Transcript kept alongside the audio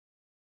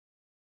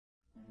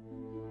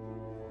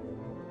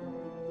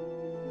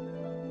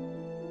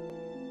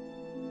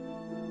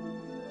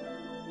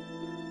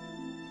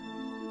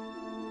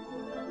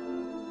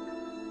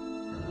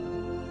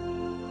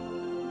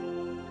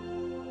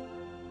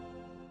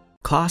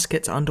Class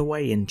gets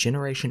underway in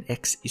Generation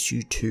X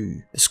Issue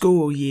 2. The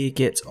school year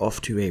gets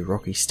off to a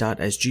rocky start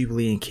as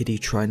Jubilee and Kitty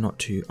try not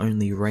to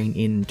only rein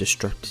in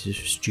destructive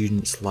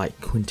students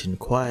like Quentin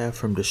Quire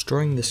from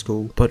destroying the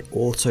school, but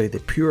also the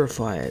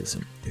Purifiers,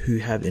 who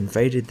have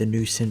invaded the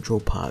new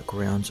Central Park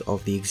grounds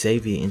of the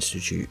Xavier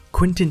Institute.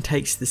 Quentin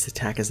takes this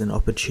attack as an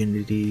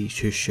opportunity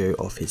to show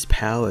off his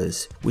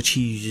powers, which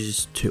he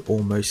uses to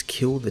almost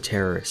kill the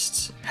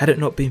terrorists. Had it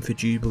not been for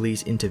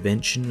Jubilee's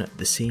intervention,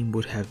 the scene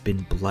would have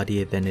been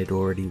bloodier than it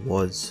already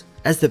was.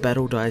 As the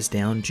battle dies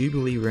down,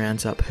 Jubilee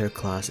rounds up her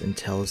class and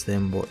tells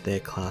them what their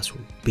class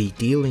will be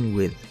dealing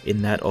with,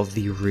 in that of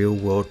the real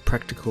world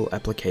practical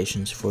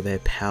applications for their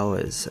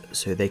powers,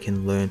 so they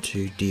can learn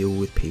to deal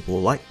with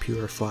people like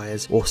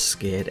Purifiers or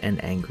scared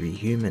and angry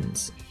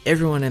humans.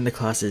 Everyone in the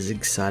class is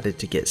excited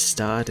to get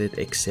started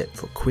except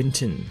for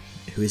Quentin,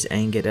 who is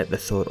angered at the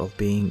thought of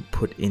being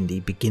put in the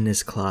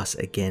beginners class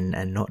again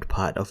and not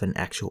part of an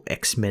actual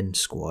X-Men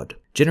squad.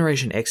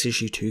 Generation X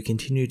Issue 2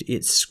 continued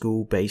its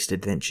school-based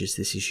adventures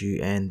this issue,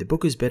 and the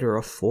book is better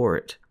off for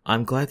it.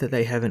 I'm glad that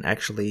they haven't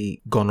actually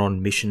gone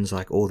on missions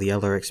like all the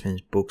other X-Men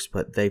books,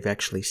 but they've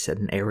actually set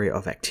an area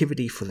of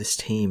activity for this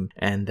team,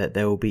 and that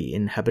they will be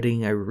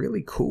inhabiting a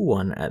really cool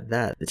one at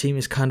that. The team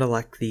is kind of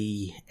like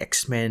the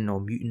X-Men or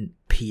mutant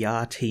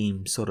PR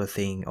team sort of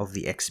thing of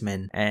the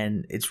X-Men,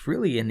 and it's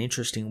really an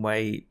interesting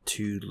way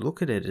to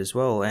look at it as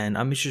well, and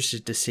I'm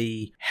interested to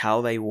see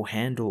how they will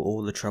handle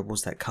all the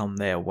troubles that come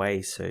their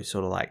way, so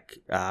sort of like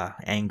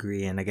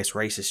angry and I guess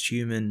racist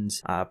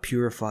humans,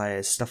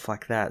 Purifiers, stuff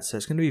like that, so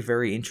it's going to be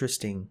very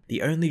interesting.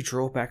 The only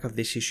drawback of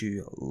this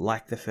issue,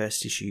 like the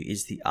first issue,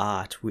 is the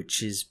art,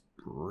 which is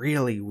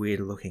really weird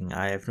looking.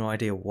 I have no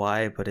idea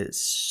why, but it's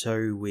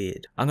so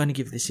weird. I'm going to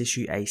give this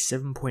issue a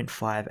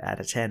 7.5 out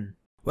of 10.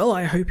 Well,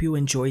 I hope you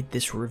enjoyed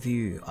this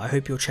review. I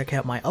hope you'll check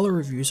out my other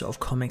reviews of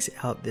comics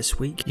out this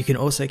week. You can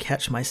also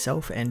catch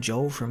myself and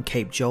Joel from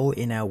Cape Joel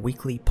in our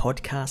weekly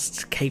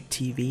podcasts, Cape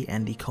TV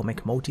and the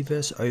Comic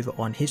Multiverse, over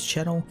on his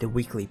channel, the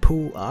Weekly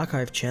Pool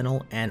Archive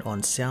channel, and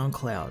on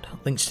SoundCloud.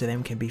 Links to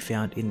them can be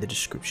found in the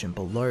description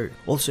below.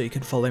 Also, you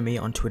can follow me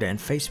on Twitter and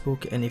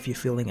Facebook, and if you're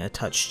feeling a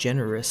touch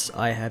generous,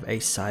 I have a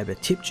cyber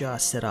tip jar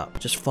set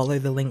up. Just follow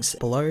the links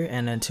below,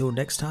 and until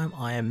next time,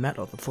 I am Matt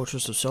of the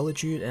Fortress of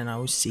Solitude, and I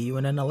will see you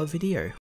in another video.